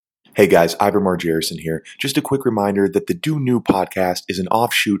Hey guys, Ivor Margerison here. Just a quick reminder that the Do New podcast is an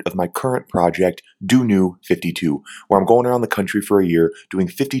offshoot of my current project, Do New 52, where I'm going around the country for a year doing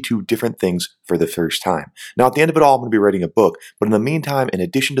 52 different things for the first time. Now, at the end of it all, I'm going to be writing a book, but in the meantime, in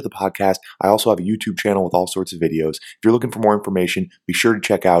addition to the podcast, I also have a YouTube channel with all sorts of videos. If you're looking for more information, be sure to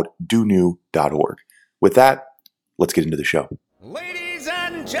check out donew.org. With that, let's get into the show. Ladies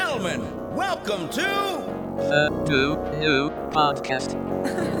and gentlemen, welcome to the Do New podcast.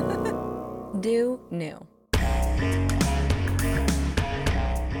 Do New.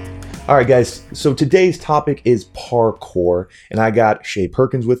 All right, guys. So today's topic is parkour, and I got Shay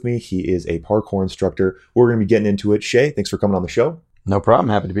Perkins with me. He is a parkour instructor. We're going to be getting into it. Shay, thanks for coming on the show. No problem.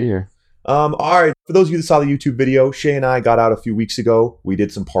 Happy to be here. All right. For those of you that saw the YouTube video, Shay and I got out a few weeks ago. We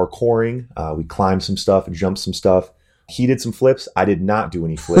did some parkouring. We climbed some stuff and jumped some stuff. He did some flips. I did not do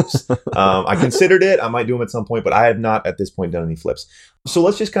any flips. I considered it. I might do them at some point, but I have not at this point done any flips. So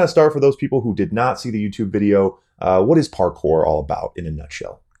let's just kind of start for those people who did not see the YouTube video. What is parkour all about in a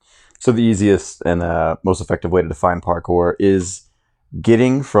nutshell? So the easiest and most effective way to define parkour is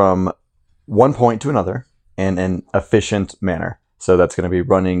getting from one point to another in an efficient manner. So that's going to be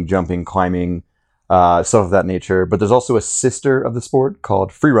running, jumping, climbing, stuff of that nature. But there's also a sister of the sport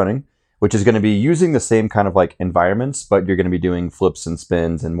called free running, which is going to be using the same kind of like environments, but you're going to be doing flips and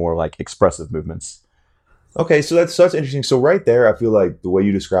spins and more like expressive movements. Okay, so that's interesting. So right there, I feel like the way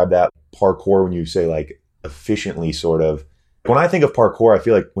you describe that parkour, when you say like efficiently sort of, when I think of parkour, I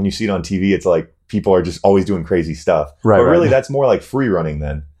feel like when you see it on TV, it's like people are just always doing crazy stuff. Right, but really right. That's more like free running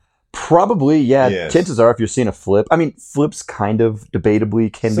then. Probably, yeah. Yes. Chances are if you're seeing a flip, I mean, flips kind of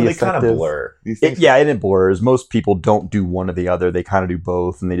debatably can be effective. So they kind of blur. These things And it blurs. Most people don't do one or the other. They kind of do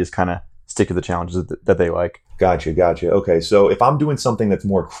both, and they just kind of stick to the challenges that they like. Gotcha. Okay, so if I'm doing something that's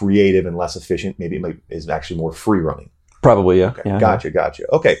more creative and less efficient, maybe it is actually more free running. Probably, yeah. Okay. Yeah.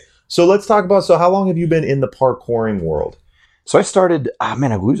 Gotcha. Okay, so let's talk about, so how long have you been in the parkouring world? So I started, I've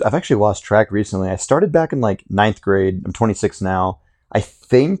actually lost track recently. I started back in like 9th grade. I'm 26 now. I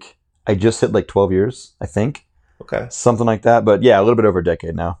think I just hit like 12 years, I think. Okay. Something like that. But yeah, a little bit over a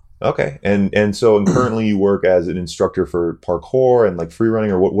decade now. Okay. And so currently you work as an instructor for parkour and like free running,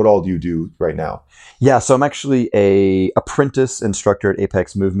 or what all do you do right now? Yeah, so I'm actually a apprentice instructor at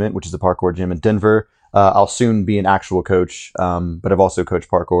Apex Movement, which is a parkour gym in Denver. I'll soon be an actual coach, but I've also coached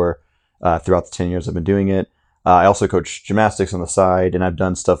parkour throughout the 10 years I've been doing it. I also coach gymnastics on the side, and I've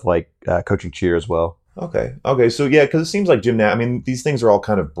done stuff like coaching cheer as well. Okay. So yeah, because it seems like these things are all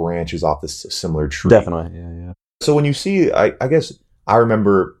kind of branches off this similar tree. Definitely, yeah. So when you see, I guess I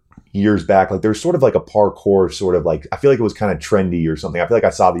remember years back, like there's sort of like a parkour sort of like, I feel like it was kind of trendy or something. I feel like I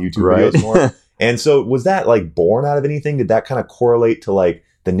saw the YouTube videos more. And so was that like born out of anything? Did that kind of correlate to like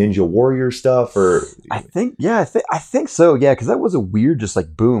the Ninja Warrior stuff, or? I think so. Yeah. Cause that was a weird, just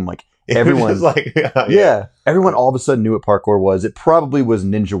like boom, like everyone, like, everyone all of a sudden knew what parkour was. It probably was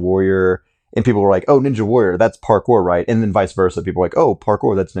Ninja Warrior, and people were like, oh, Ninja Warrior, that's parkour, right? And then vice versa. People were like, oh,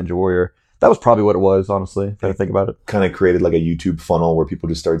 parkour, that's Ninja Warrior. That was probably what it was, honestly, if I think about it. Kind of created like a YouTube funnel where people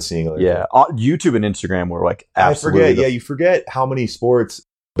just started seeing. YouTube and Instagram were like absolutely. You forget how many sports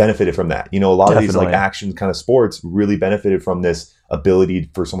benefited from that. You know, a lot of these like action kind of sports really benefited from this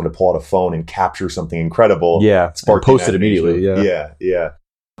ability for someone to pull out a phone and capture something incredible. Yeah, and post it immediately. Yeah.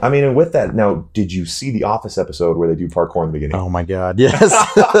 I mean, and with that, now, did you see the Office episode where they do parkour in the beginning? Oh my God, yes.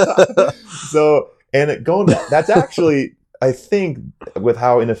 That's actually, I think, with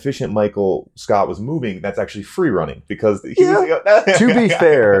how inefficient Michael Scott was moving, that's actually free running, because he was, to be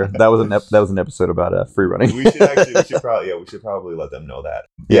fair, that was an episode about free running. we should probably let them know that.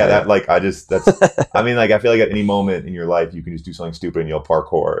 I mean, like, I feel like at any moment in your life you can just do something stupid and yell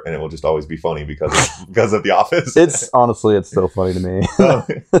parkour, and it will just always be funny because of the Office. It's still funny to me.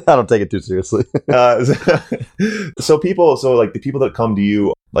 I don't take it too seriously. So the people that come to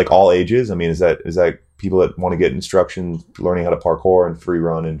you, like all ages, I mean, is that people that want to get instruction, learning how to parkour and free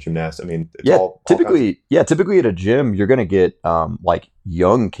run and gymnastics? I mean, typically at a gym, you're going to get like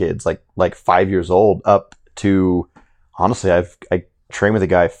young kids, like 5 years old, up to, honestly, I train with a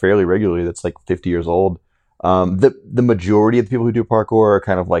guy fairly regularly that's like 50 years old. The majority of the people who do parkour are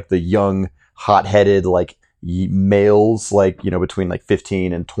kind of like the young, hot-headed, like males, like, you know, between like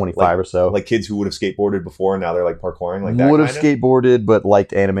 15 and 25 or so, like kids who would have skateboarded before and now they're like parkouring, like that would have skateboarded but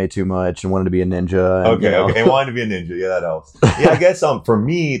liked anime too much and wanted to be a ninja, and, and wanted to be a ninja. Yeah, that helps. I guess for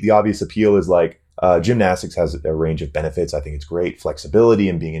me the obvious appeal is like gymnastics has a range of benefits. I think it's great, flexibility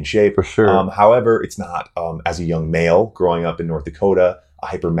and being in shape, for sure. However, it's not, as a young male growing up in North Dakota, a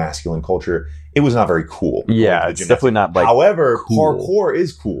hyper masculine culture, it was not very cool. Yeah, it's definitely not like. However, cool. Parkour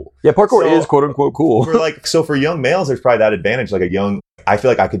is cool. Yeah, parkour is quote unquote cool. For young males, there's probably that advantage. Like I I feel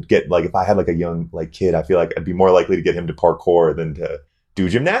like I could get like if I had like a young like kid, I feel like I'd be more likely to get him to parkour than to do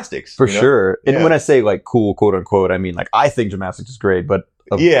gymnastics. For you know? sure. And Yeah. when I say like cool, quote unquote, I mean like I think gymnastics is great, but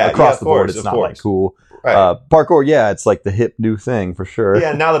across of the board, course, it's of not course. like cool. Right. Parkour, yeah, it's like the hip new thing for sure.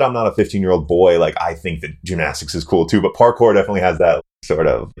 Yeah, now that I'm not a 15-year-old boy, like I think that gymnastics is cool too, but parkour definitely has that sort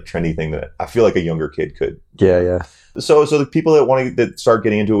of trendy thing that I feel like a younger kid could. Yeah. So the people that start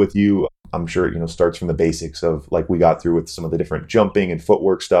getting into it with you, I'm sure, starts from the basics of like we got through with some of the different jumping and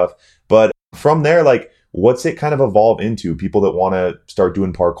footwork stuff. But from there, like what's it kind of evolve into? People that want to start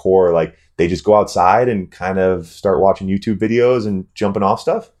doing parkour, like they just go outside and kind of start watching YouTube videos and jumping off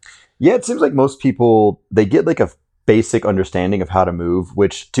stuff? Yeah, it seems like most people, they get like a basic understanding of how to move,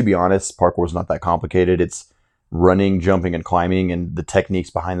 which to be honest, parkour is not that complicated. It's running, jumping, and climbing, and the techniques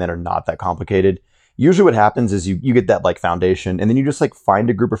behind that are not that complicated. Usually what happens is you get that like foundation, and then you just like find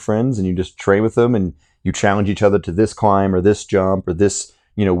a group of friends and you just train with them and you challenge each other to this climb or this jump or this,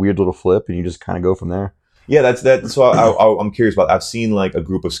 weird little flip, and you just kind of go from there. Yeah, that's that. So I'm curious about. I've seen like a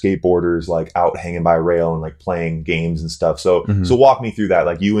group of skateboarders like out hanging by a rail and like playing games and stuff. So so walk me through that.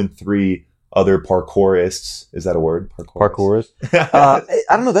 Like you and 3 other parkourists. Is that a word? Parkourist.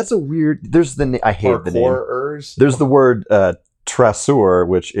 I don't know. That's a weird. There's the. I hate the name. Parkourers. There's the word traceur,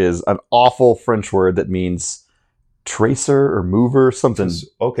 which is an awful French word that means tracer or mover, something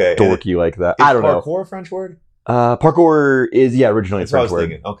Okay. dorky like that. Is I don't know. Parkour a French word? Parkour is originally a That's what I French was word.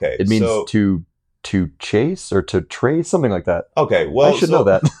 thinking. Okay. It means so, to chase or to trace, something like that. Okay. Well, I should know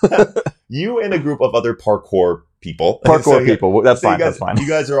that. You and a group of other parkour people. Parkour So you- people. That's so you fine. guys- That's fine. You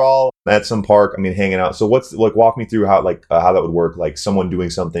guys are all at some park. I mean, hanging out. So what's like? Walk me through how how that would work. Like someone doing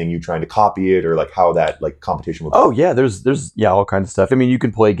something, you trying to copy it, or like how that like competition would. Oh yeah, there's all kinds of stuff. I mean, you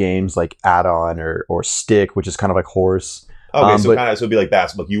can play games like add-on or stick, which is kind of like horse. Okay, so but- kind of so it'd be like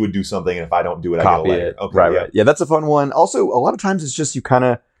basketball. Like you would do something, and if I don't do it, I Copy get a letter. it. Okay, right, yeah. right. Yeah, that's a fun one. Also, a lot of times it's just you kind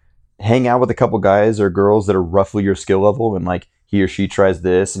of hang out with a couple guys or girls that are roughly your skill level, and like he or she tries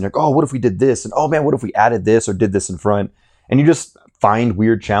this, and you're like, oh, what if we did this? And oh man, what if we added this or did this in front? And you just find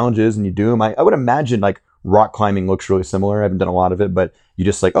weird challenges and you do them. I would imagine like rock climbing looks really similar. I haven't done a lot of it, but you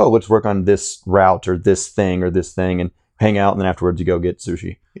just like, oh, let's work on this route or this thing, and hang out, and then afterwards you go get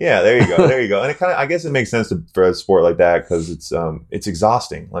sushi. Yeah, there you go, there you go. And it kind of, I guess, it makes sense for a sport like that because it's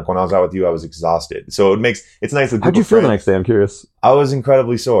exhausting. Like when I was out with you, I was exhausted. So it's nice. How'd you feel the next day? I'm curious. I was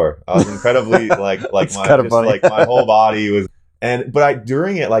incredibly sore. I was incredibly like It's my kinda just, funny. like my whole body was. But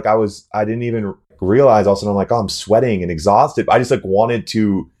during it, like I didn't even realize. Also, I'm like, oh, I'm sweating and exhausted. I just like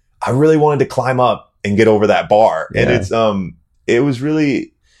I really wanted to climb up and get over that bar. And Yeah. it was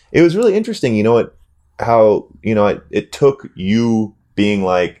really interesting. It took you being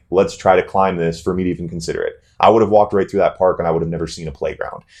like, let's try to climb this for me to even consider it. I would have walked right through that park and I would have never seen a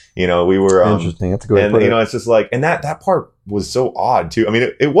playground. We were Interesting. That's a good way to and put it. it's just like, and that part was so odd too. I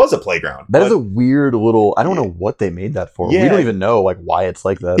mean, it was a playground. That is but- a weird little. I don't know what they made that for. Yeah. We don't even know like why it's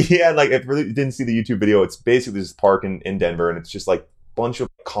like that. Yeah, like if you really didn't see the YouTube video, it's basically this park in Denver, and it's just like a bunch of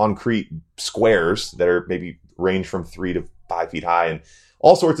concrete squares that are maybe range from 3 to 5 feet high, and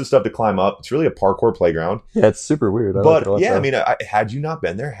all sorts of stuff to climb up. It's really a parkour playground. Yeah, it's super weird. I like But it a lot, yeah, though. I mean, had you not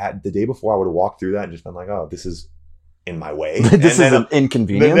been there, had the day before, I would have walked through that and just been like, oh, this is in my way. this And is then an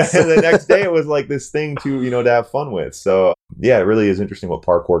inconvenience. the next day it was like this thing to to have fun with. So yeah, it really is interesting what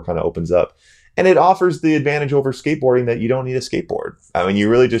parkour kind of opens up, and it offers the advantage over skateboarding that you don't need a skateboard. I mean, you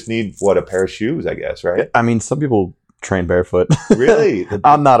really just need a pair of shoes, I guess, right? I mean, some people train barefoot. Really,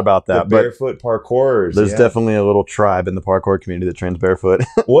 I'm not about the that, but barefoot parkourers. there's yeah. definitely a little tribe in the parkour community that trains barefoot.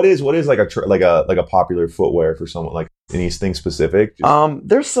 what is like a popular footwear for someone, like anything specific? Just-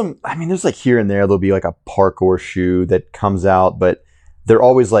 There's some. I mean, there's like here and there there'll be like a parkour shoe that comes out, but they're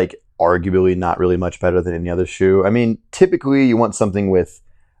always like arguably not really much better than any other shoe. I mean, typically you want something with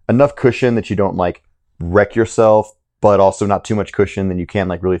enough cushion that you don't like wreck yourself, but also not too much cushion that you can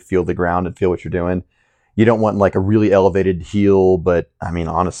like really feel the ground and feel what you're doing. You don't want like a really elevated heel, but I mean,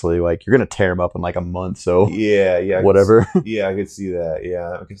 honestly, like you're gonna tear them up in like a month. So yeah, I could whatever. yeah, I could see that.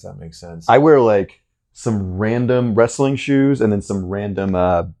 Yeah, I guess that makes sense. I wear like some random wrestling shoes and then some random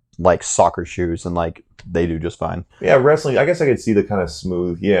like soccer shoes, and like they do just fine. Yeah, wrestling. I guess I could see the kind of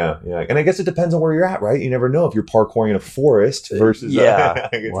smooth. Yeah. And I guess it depends on where you're at, right? You never know if you're parkouring in a forest versus yeah,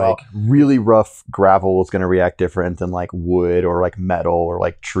 it's like really rough gravel is going to react different than like wood or like metal or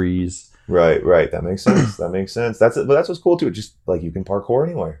like trees. Right. That makes sense. That makes sense. But that's what's cool too. It just like you can parkour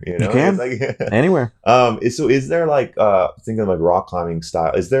anywhere. You can. It's like, Anywhere. Is there like thinking of like rock climbing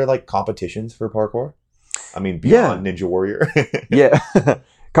style? Is there like competitions for parkour? I mean, beyond Ninja Warrior. Yeah.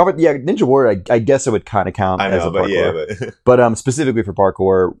 Ninja Warrior, I guess it would kind of count I as know, a but parkour. yeah, But specifically for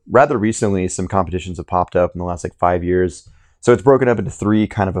parkour, rather recently, some competitions have popped up in the last like 5 years. So it's broken up into 3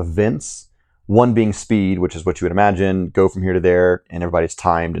 kind of events. One being speed, which is what you would imagine, go from here to there, and everybody's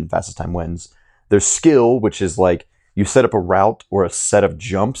timed, and fastest time wins. There's skill, which is like you set up a route or a set of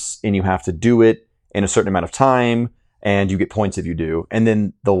jumps, and you have to do it in a certain amount of time, and you get points if you do. And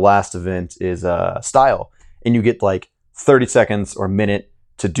then the last event is style, and you get like 30 seconds or a minute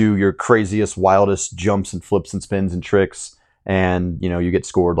to do your craziest, wildest jumps and flips and spins and tricks. And you get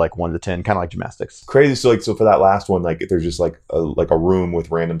scored like 1 to 10, kind of like gymnastics. Crazy. So for that last one, like there's just like a room with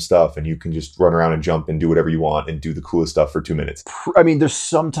random stuff, and you can just run around and jump and do whatever you want and do the coolest stuff for 2 minutes. I mean, there's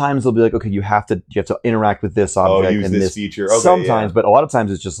sometimes they'll be like, okay, you have to interact with this object use and this feature. Okay, sometimes, but a lot of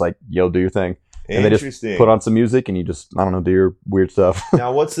times it's just like, yo, do your thing. And they just put on some music and you just, I don't know, do your weird stuff.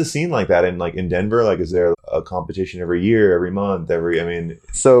 Now, what's the scene like that in Denver? Like, is there a competition every year, every month,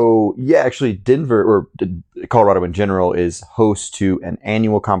 So, yeah, actually, Denver, or Colorado in general, is host to an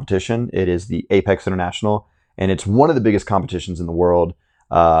annual competition. It is the Apex International, and it's one of the biggest competitions in the world.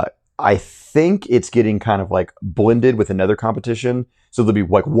 I think it's getting kind of like blended with another competition. So there'll be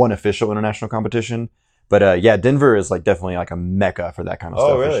like one official international competition. But yeah, Denver is like definitely like a mecca for that kind of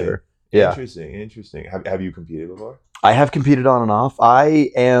stuff. Really? For sure. Yeah. Interesting. Have you competed before? I have competed on and off. I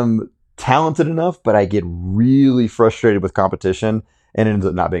am talented enough, but I get really frustrated with competition, and it ends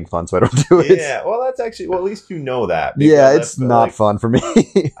up not being fun, so I don't do it. Yeah, well, that's actually, at least you know that. Yeah, it's not fun for me.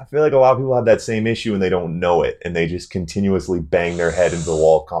 I feel like a lot of people have that same issue and they don't know it, and they just continuously bang their head into the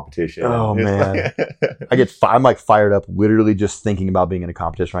wall of competition. Oh, man. I'm like fired up literally just thinking about being in a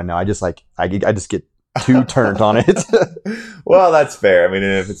competition right now. I just get too turned on it. Well, that's fair. I mean,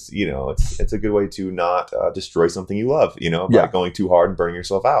 if it's it's a good way to not destroy something you love, by going too hard and burning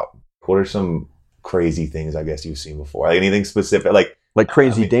yourself out. What are some crazy things I guess you've seen before? Like anything specific, like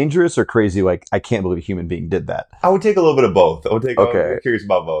crazy dangerous, or crazy like I can't believe a human being did that? I would take a little bit of both. I'm curious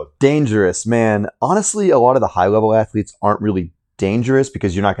about both. Dangerous, man. Honestly, a lot of the high level athletes aren't really dangerous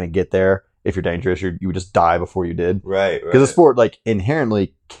because you're not going to get there. If you're dangerous, you would just die before you did. Right. Because the sport like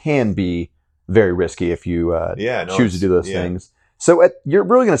inherently can be very risky if you choose to do those things. So you're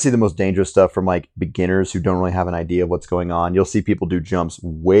really going to see the most dangerous stuff from like beginners who don't really have an idea of what's going on. You'll see people do jumps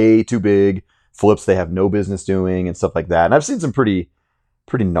way too big, flips they have no business doing, and stuff like that. And I've seen some pretty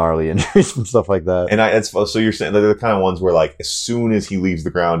gnarly injuries from stuff like that. And so you're saying they're the kind of ones where like as soon as he leaves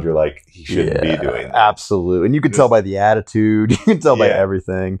the ground, you're like, he shouldn't be doing that. Absolutely. And you can tell by the attitude. You can tell by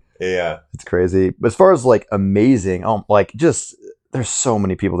everything. Yeah. It's crazy. But as far as like amazing, there's so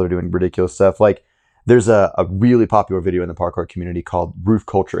many people that are doing ridiculous stuff. Like there's a really popular video in the parkour community called Roof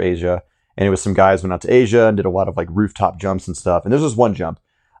Culture Asia. And it was some guys went out to Asia and did a lot of like rooftop jumps and stuff. And there's this one jump.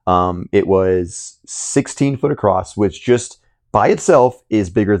 It was 16 foot across, which just by itself is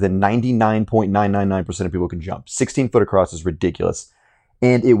bigger than 99.999% of people can jump. 16 foot across is ridiculous.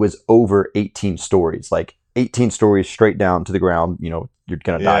 And it was over 18 stories, like 18 stories straight down to the ground. You're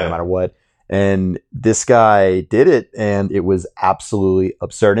going to die no matter what. And this guy did it, and it was absolutely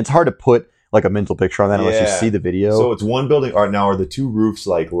absurd. And it's hard to put like a mental picture on that unless you see the video. So it's one building. Now are the two roofs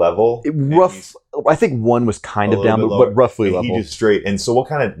like level? I think one was kind of down, but roughly level. He just straight. And so what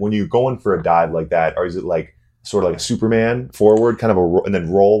kind of, when you're going for a dive like that, or is it like sort of like a Superman forward, kind of and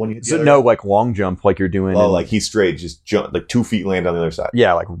then roll when you hit the other no, like long jump like you're doing. Oh, like he's straight, just jump like 2 feet, land on the other side.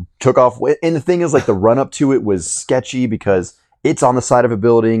 Yeah, like took off. And the thing is, like the run up to it was sketchy because it's on the side of a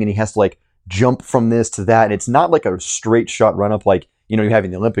building and he has to like jump from this to that. And it's not like a straight shot run up like, you're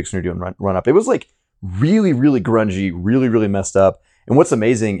having the Olympics when you're doing run up. It was like really, really grungy, really, really messed up. And what's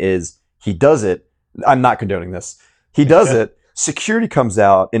amazing is he does it. I'm not condoning this. He does it. Security comes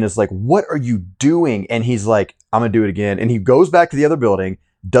out and is like, what are you doing? And he's like, I'm going to do it again. And he goes back to the other building,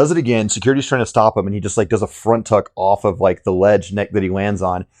 does it again. Security's trying to stop him. And he just like does a front tuck off of like the ledge neck that he lands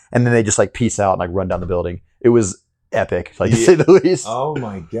on. And then they just like peace out and like run down the building. It was epic, to say the least. Oh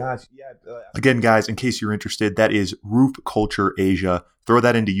my gosh. Yeah. Again, guys, in case you're interested, that is Roof Culture Asia. Throw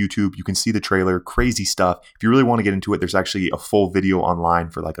that into YouTube. You can see the trailer. Crazy stuff. If you really want to get into it, there's actually a full video online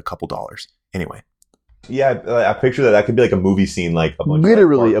for like a couple $. Anyway. Yeah, I picture that could be like a movie scene, like a bunch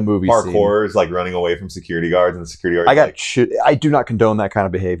literally of a movie parkourers scene. Like running away from security guards, and the security guards. I do not condone that kind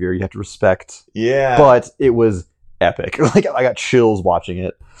of behavior. You have to respect. Yeah. But it was epic. Like I got chills watching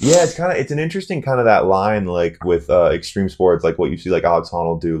it. Yeah, it's an interesting kind of that line, like with extreme sports, like what you see like Alex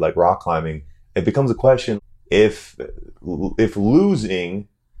Honnold do, like rock climbing. It becomes a question: if losing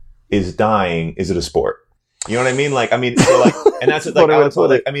is dying, is it a sport? You know what I mean? Like, I mean, so like, and that's what, like Alex Honnold,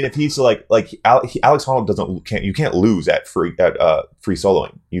 like, I mean, if he's so like Alex Honnold you can't lose at free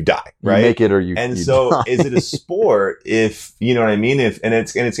soloing. You die, right? You make it or you. And you so, die. is it a sport? If you know what I mean? And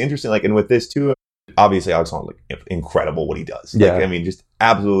it's interesting. Like, and with this too, obviously Alex Honnold, like, incredible what he does. Like, I mean, just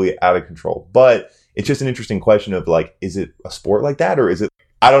absolutely out of control. But it's just an interesting question of like, is it a sport like that, or is it,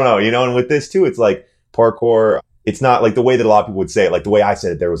 I don't know, you know? And with this too, it's like parkour, it's not like the way that a lot of people would say it. Like the way I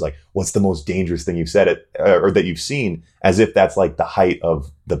said it, there was like, what's the most dangerous thing you've said it or that you've seen, as if that's like the height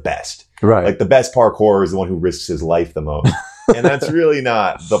of the best. Right. Like the best parkour is the one who risks his life the most. And that's really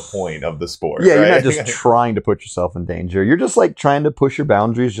not the point of the sport. Yeah, right? you're not just trying to put yourself in danger. You're just like trying to push your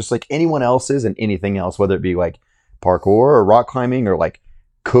boundaries just like anyone else is and anything else, whether it be like parkour or rock climbing or like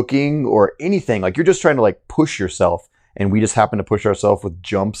cooking or anything. Like you're just trying to like push yourself, and we just happen to push ourselves with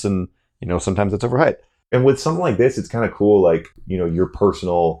jumps, and you know, sometimes it's over height. And with something like this, it's kind of cool, like, you know, your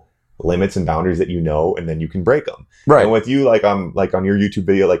personal limits and boundaries that you know, and then you can break them. Right. And with you, like on your YouTube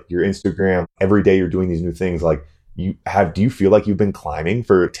video, like your Instagram, every day you're doing these new things. Like do you feel like you've been climbing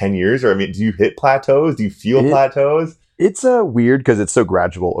for 10 years? Or I mean, do you hit plateaus? Do you feel plateaus? It's weird because it's so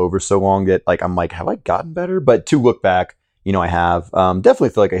gradual over so long that like, I'm like, have I gotten better? But to look back, you know, I have definitely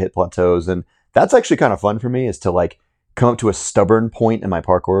feel like I hit plateaus, and that's actually kind of fun for me, is to like come up to a stubborn point in my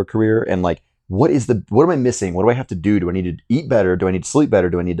parkour career and like, what am I missing? What do I have to do? Do I need to eat better? Do I need to sleep better?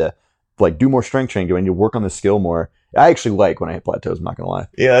 Do I need to like do more strength training? Do I need to work on the skill more? I actually like when I hit plateaus, I'm not gonna lie.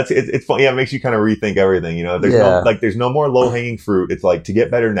 Yeah, it's fun. Yeah, it makes you kind of rethink everything. You know, there's no more low hanging fruit. It's like, to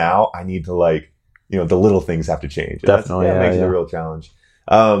get better now, I need to like, you know, the little things have to change. And definitely, that makes it a real challenge.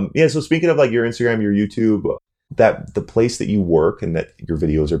 So speaking of like your Instagram, your YouTube, that the place that you work and that your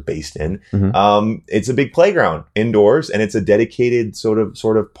videos are based in, it's a big playground indoors, and it's a dedicated sort of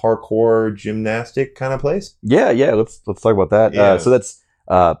parkour gymnastic kind of place. Yeah. Let's talk about that. Yeah. So that's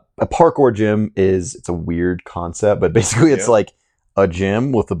a parkour gym it's a weird concept, but basically it's like a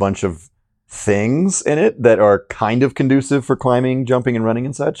gym with a bunch of things in it that are kind of conducive for climbing, jumping, and running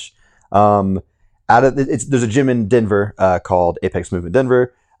and such. There's a gym in Denver called Apex Movement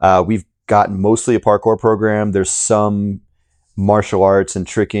Denver. We've got mostly a parkour program. There's some martial arts and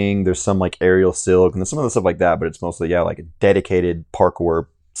tricking. There's some like aerial silk and some other stuff like that, but it's mostly like a dedicated parkour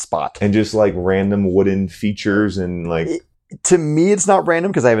spot. And just like random wooden features and like... To me, it's not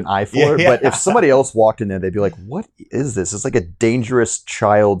random because I have an eye for it. But if somebody else walked in there, they'd be like, what is this? It's like a dangerous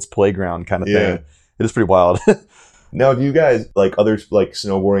child's playground kind of thing. It is pretty wild. Now, do you guys, like others, like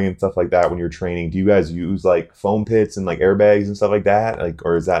snowboarding and stuff like that, when you're training, do you guys use like foam pits and like airbags and stuff like that? Like,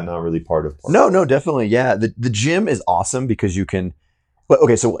 or is that not really part of parkour? No, definitely. Yeah. The gym is awesome because you can,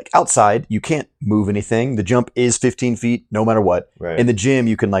 so like outside, you can't move anything. The jump is 15 feet no matter what. Right. In the gym,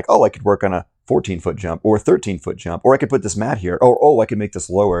 you can like, I could work on a 14-foot jump or a 13-foot jump, or I could put this mat here, or I could make this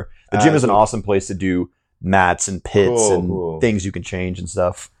lower. The gym is an awesome place to do mats and pits and things you can change and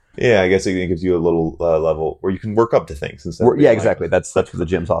stuff. Yeah, I guess it gives you a little level where you can work up to things. Yeah, exactly. That's what the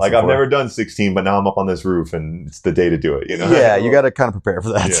gym's awesome like, I've never done 16, but now I'm up on this roof and it's the day to do it, you know? Yeah, you got to kind of prepare for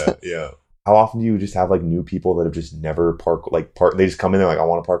that. Yeah. How often do you just have like new people that have just never they just come in there like, I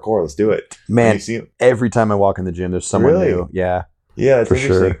want to parkour, let's do it. Man, every time I walk in the gym, there's someone new. Yeah. Yeah, it's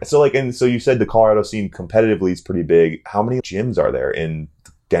interesting. Sure. So you said the Colorado scene competitively is pretty big. How many gyms are there in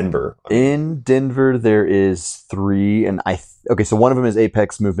Denver? In Denver, there is 3, and so one of them is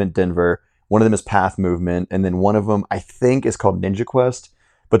Apex Movement Denver, one of them is Path Movement, and then one of them I think is called Ninja Quest.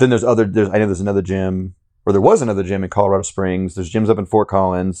 But then I know there's another gym, or there was another gym in Colorado Springs. There's gyms up in Fort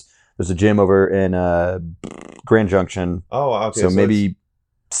Collins. There's a gym over in Grand Junction. Oh, okay. So maybe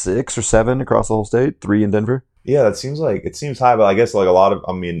 6 or 7 across the whole state. 3 in Denver. Yeah, it seems high, but I guess like a lot of,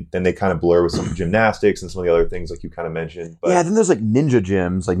 then they kind of blur with some gymnastics and some of the other things like you kind of mentioned. But yeah, then there's like ninja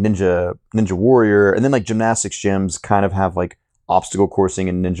gyms, like Ninja Warrior, and then like gymnastics gyms kind of have like obstacle coursing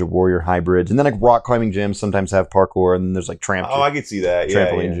and Ninja Warrior hybrids, and then like rock climbing gyms sometimes have parkour, and then there's like I could see that.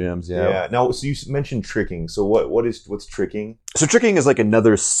 Trampoline gyms. Yeah. Now, so you mentioned tricking. So what's tricking? So tricking is like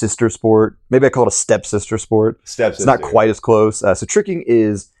another sister sport. Maybe I call it a stepsister sport. It's not quite as close. So tricking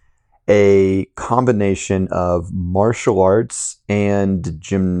is a combination of martial arts and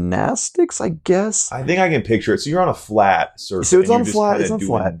gymnastics, I guess. I think I can picture it. So you're on a flat surface. So it's on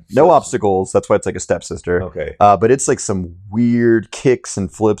flat. No obstacles. That's why it's like a stepsister. Okay. But it's like some weird kicks and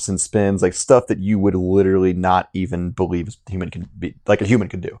flips and spins, like stuff that you would literally not even believe a human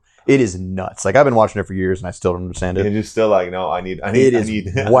can do. It is nuts. Like I've been watching it for years and I still don't understand it. And you're just still like, no, I need. It is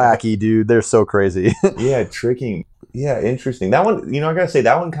wacky, dude. They're so crazy. Yeah, tricking. Yeah, interesting. That one, I gotta say,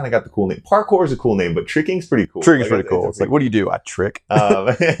 that one kind of got the cool name. Parkour is a cool name, but tricking's pretty cool. Tricking's pretty cool. It's like, what do you do? I trick.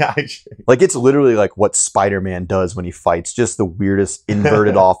 I trick. Like, it's literally like what Spider-Man does when he fights. Just the weirdest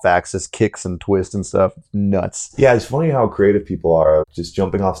inverted off-axis kicks and twists and stuff. It's nuts. Yeah, it's funny how creative people are. Just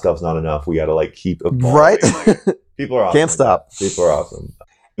jumping off stuff's not enough. We gotta like keep evolving. Right? People are awesome. Can't stop. People are awesome.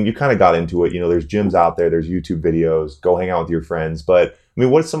 You kind of got into it. There's gyms out there. There's YouTube videos. Go hang out with your friends. But I mean,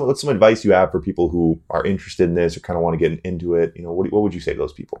 what's some advice you have for people who are interested in this or kind of want to get into it? You know, what would you say to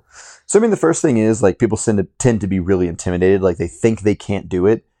those people? So, I mean, the first thing is, like, people tend to be really intimidated. Like, they think they can't do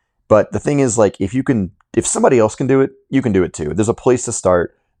it. But the thing is, like, if somebody else can do it, you can do it too. There's a place to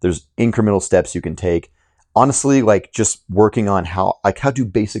start. There's incremental steps you can take. Honestly, like, just working on how to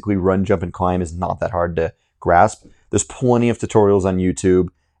basically run, jump, and climb is not that hard to grasp. There's plenty of tutorials on YouTube,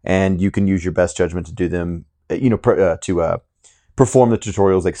 and you can use your best judgment to do them, perform the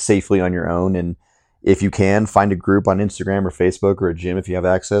tutorials like safely on your own. And if you can, find a group on Instagram or Facebook or a gym if you have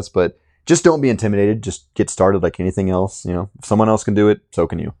access. But just don't be intimidated. Just get started like anything else. You know, if someone else can do it, so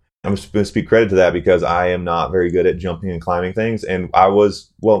can you. I'm just going to speak credit to that because I am not very good at jumping and climbing things. And I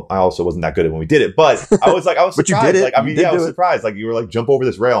also wasn't that good at when we did it, but I was surprised. But you did it. Like, I mean, I was surprised. Like, you were like, jump over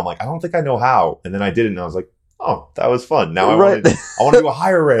this rail. I'm like, I don't think I know how. And then I did it and I was like, oh, that was fun. Now I want to do a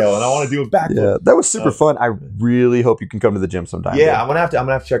higher rail and I want to do a backflip. Yeah, that was super fun. I really hope you can come to the gym sometime. Yeah, dude. I'm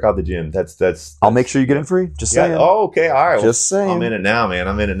gonna have to check out the gym. That's I'll make sure you get in free. Just saying. Oh, okay. All right. Just saying. I'm in it now, man.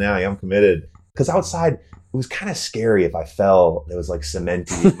 I'm in it now. Yeah, I'm committed. Because outside, it was kind of scary if I fell. It was like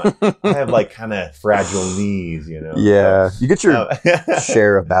cementy. I have like kind of fragile knees, you know. Yeah, you get your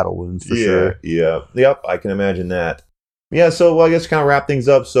share of battle wounds for sure. Yeah. Yep. I can imagine that. Yeah. So I guess kind of wrap things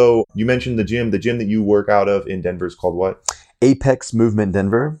up. So you mentioned the gym. The gym that you work out of in Denver is called what? Apex Movement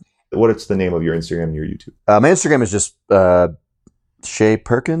Denver. What's the name of your Instagram and your YouTube? My Instagram is just Shay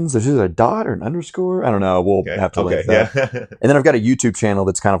Perkins. There's either a dot or an underscore. I don't know. We'll have to link that. Yeah. And then I've got a YouTube channel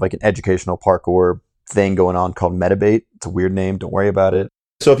that's kind of like an educational parkour thing going on called Metabait. It's a weird name. Don't worry about it.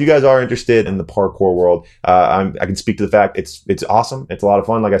 So if you guys are interested in the parkour world, I can speak to the fact it's awesome. It's a lot of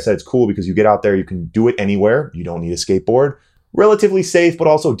fun. Like I said, it's cool because you get out there, you can do it anywhere. You don't need a skateboard. Relatively safe, but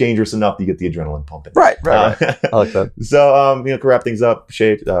also dangerous enough to get the adrenaline pumping. Right. I like that. So, to wrap things up,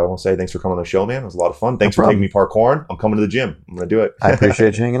 Shay, I want to say thanks for coming on the show, man. It was a lot of fun. Thanks for taking me parkouring. I'm coming to the gym. I'm going to do it. I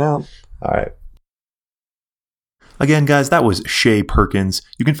appreciate you hanging out. All right. Again, guys, that was Shay Perkins.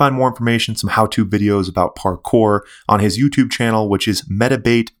 You can find more information, some how-to videos about parkour on his YouTube channel, which is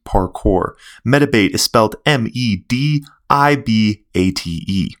Metabait Parkour. Metabait is spelled Medibate.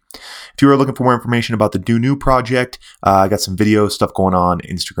 If you are looking for more information about the Do New project, I got some video stuff going on,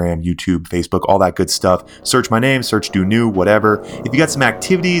 Instagram, YouTube, Facebook, all that good stuff. Search my name, search Do New, whatever. If you got some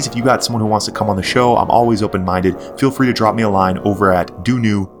activities, if you got someone who wants to come on the show, I'm always open-minded. Feel free to drop me a line over at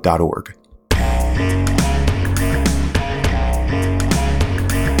donew.org.